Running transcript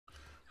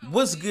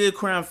What's good,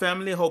 Crown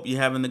family? Hope you're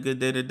having a good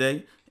day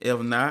today.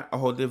 If not, I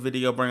hope this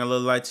video bring a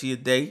little light to your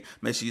day.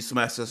 Make sure you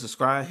smash the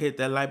subscribe, hit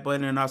that like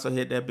button, and also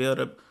hit that bell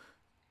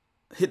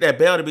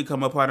to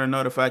become a part of the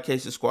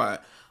notification squad.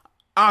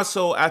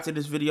 Also, after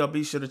this video,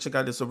 be sure to check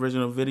out this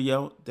original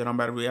video that I'm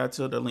about to react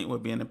to. The link will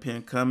be in the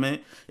pinned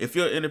comment. If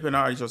you're an independent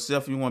artist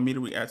yourself and you want me to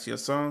react to your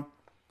song,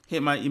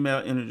 hit my email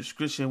in the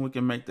description. We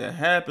can make that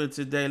happen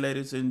today,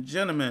 ladies and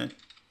gentlemen.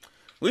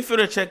 We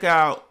finna check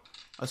out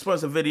a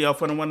sponsored video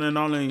for the one and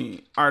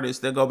only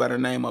artist that go by the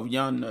name of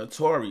Young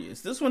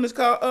Notorious. This one is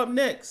called Up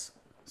Next.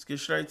 Let's get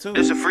straight to it.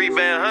 It's a free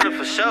band hunter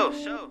for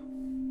sure.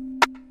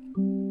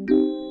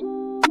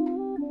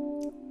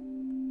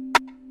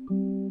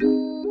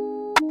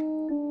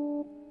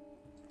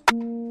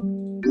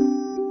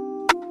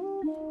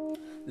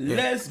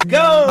 Let's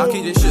go. I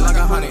keep this shit like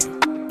a honey.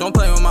 Don't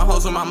play with my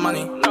hoes or my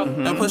money.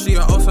 Then push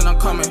your oats and I'm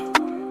coming.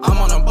 I'm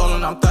on a bowl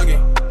and I'm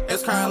thugging.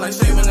 It's crying like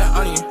shaving that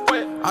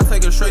onion. I'll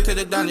take it straight to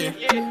the dungeon.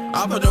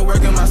 I'll put the work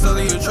in my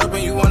celly. You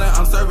tripping, you want it,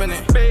 I'm serving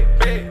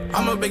it.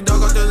 I'm a big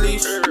dog off the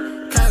leash.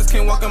 Cats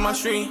can't walk in my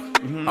street.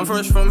 I'm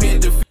first from here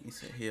to He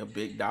said he a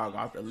big dog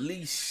off the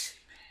leash.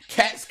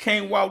 Cats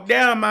can't walk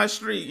down my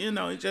street. You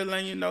know, he just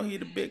letting you know he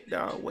the big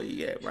dog where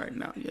he at right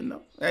now, you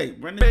know. Hey,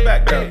 run this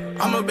back though.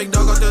 I'm a big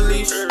dog off the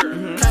leash.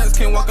 Cats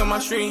can't walk in my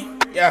street.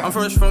 Yeah. I'm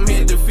first from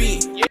here to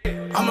feet.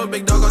 I'm a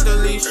big dog off the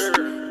leash.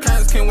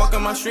 Cats can't walk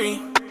in my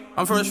street.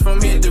 I'm first from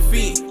here to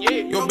feet.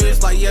 Your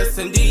bitch like yes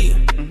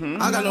indeed.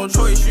 I got no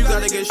choice, you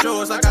gotta get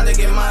yours, I gotta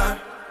get mine.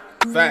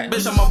 Fact.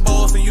 Bitch, I'm a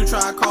boss, and you try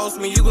to cost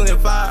me, you gon'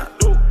 get fired.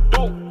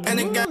 And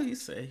it got He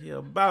said he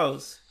a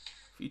boss.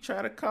 If you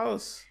try to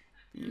cost,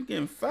 you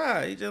getting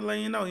fired. He just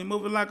letting you know he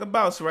moving like a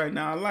boss right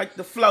now. I like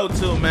the flow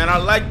too, man. I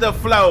like the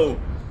flow.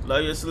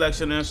 Love your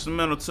selection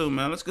instrumental too,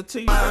 man. Let's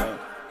continue.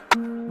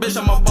 Bitch,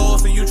 I'm a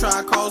boss, and you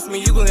try to cost me,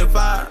 you gon' get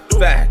fired.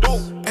 Facts.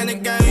 And the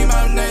game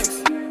up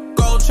next.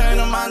 Gold chain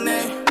on my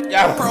neck.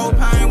 Yeah.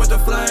 Propane with the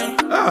flame.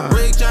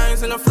 Rick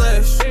James in the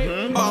flesh.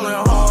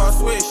 Ballin' hard,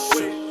 swish.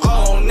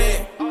 On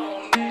it.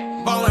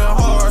 Ballin'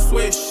 hard,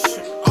 swish.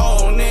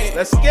 On it.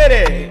 Let's get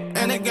it.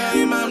 And the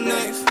game up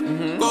next.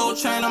 Gold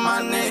chain on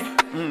my neck.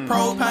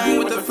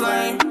 Propane with the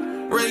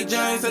flame. Rick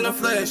James in the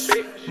flesh.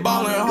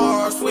 Ballin'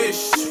 hard,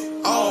 swish.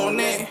 On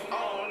it.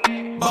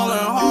 Ballin'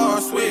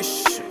 hard,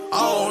 swish.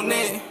 On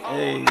it.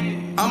 Hey.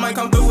 I might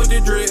come through with the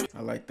drip.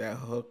 I like that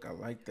hook. I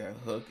like that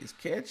hook. It's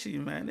catchy,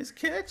 man. It's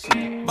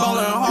catchy.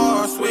 Ballin'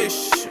 hard,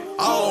 swish.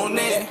 On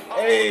it.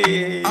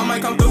 Hey. I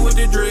might come through with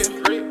the drip.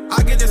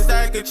 I get the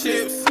stack of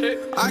chips.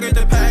 I get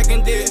the pack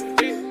and dip.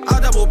 I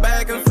double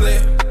back and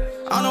flip.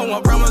 I don't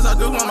want promise, I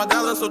do want my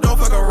dollars, so don't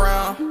fuck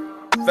around.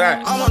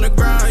 Facts. I'm on the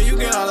grind, you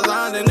get out of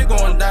line, then it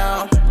going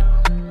down.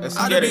 Let's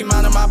I get just it. be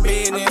minding my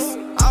business.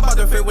 I about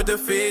to fit with the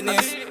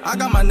fitness. I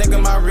got my neck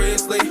in my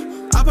wristlet.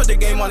 I put the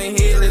game on the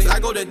hit list. I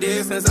go the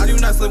distance. I do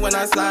not slip when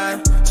I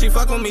slide. She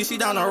fuck with me, she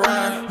down the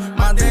ride.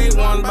 My day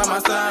one by my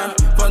side.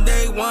 From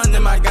day one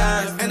in my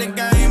guys. And the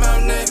game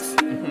up next.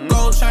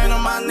 Gold chain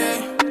on my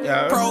neck.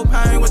 Yeah.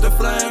 Propane with the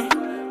flame.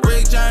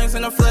 Rick James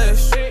in the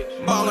flesh.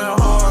 Ballin'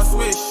 hard,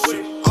 swish.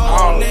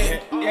 On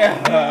it.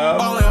 Yeah.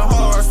 Ballin'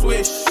 hard,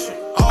 swish.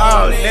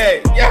 On On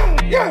it. it. Yeah.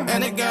 Yeah.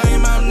 And the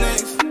game up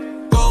next.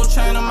 Gold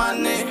chain on my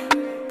neck.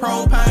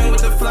 Propane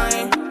with the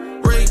flame.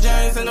 Rick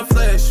James in the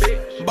flesh.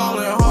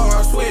 Ballin'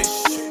 hard, swish.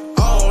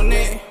 On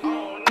it.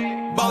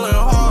 Ballin'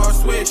 hard,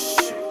 swish.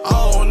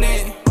 On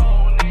it.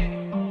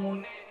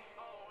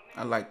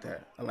 I like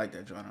that. I like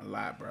that joint a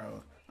lot,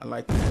 bro. I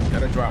like that.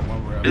 Gotta drop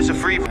one real It's a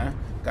quick, free- man.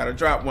 Gotta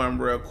drop one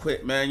real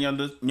quick, man. Young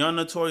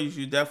Notorious,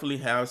 you definitely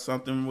have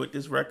something with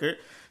this record.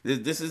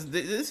 This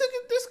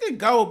could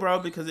go, bro,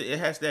 because it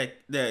has that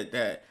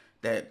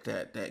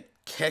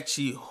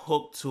catchy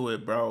hook to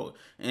it, bro,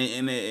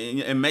 and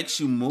it makes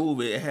you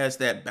move. It has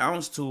that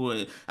bounce to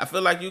it. I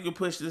feel like you can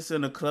push this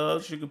in the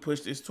clubs. You can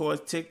push this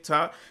towards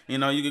TikTok. You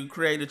know, you can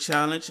create a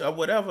challenge or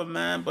whatever,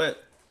 man.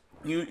 But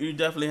you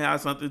definitely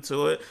have something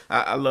to it.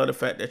 I love the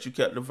fact that you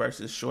kept the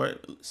verses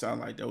short. It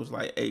sounded like there was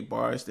like 8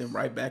 bars, then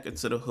right back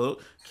into the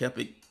hook.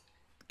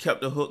 Kept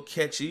the hook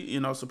catchy, you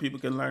know, so people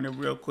can learn it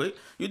real quick.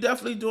 You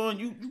definitely doing,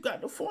 you got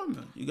the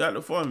formula. You got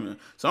the formula.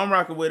 So I'm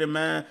rocking with it,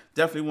 man.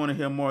 Definitely want to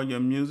hear more of your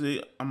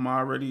music. I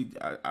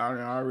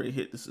already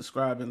hit the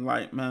subscribe and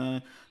like,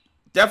 man.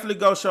 Definitely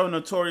go show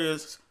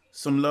Notorious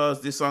some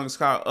love. This song is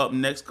called Up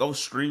Next. Go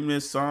stream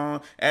this song.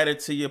 Add it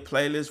to your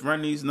playlist.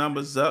 Run these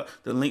numbers up.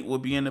 The link will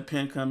be in the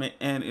pinned comment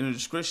and in the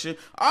description.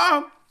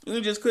 You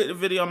can just click the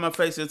video on my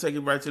face and take it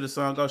right to the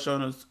song. Go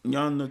show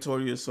Young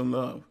Notorious some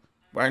love.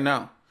 Right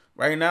now.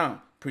 Right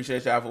now.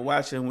 Appreciate y'all for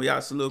watching. We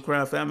out. Salute,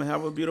 Crown family.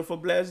 Have a beautiful,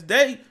 blessed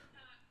day.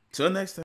 Till next time.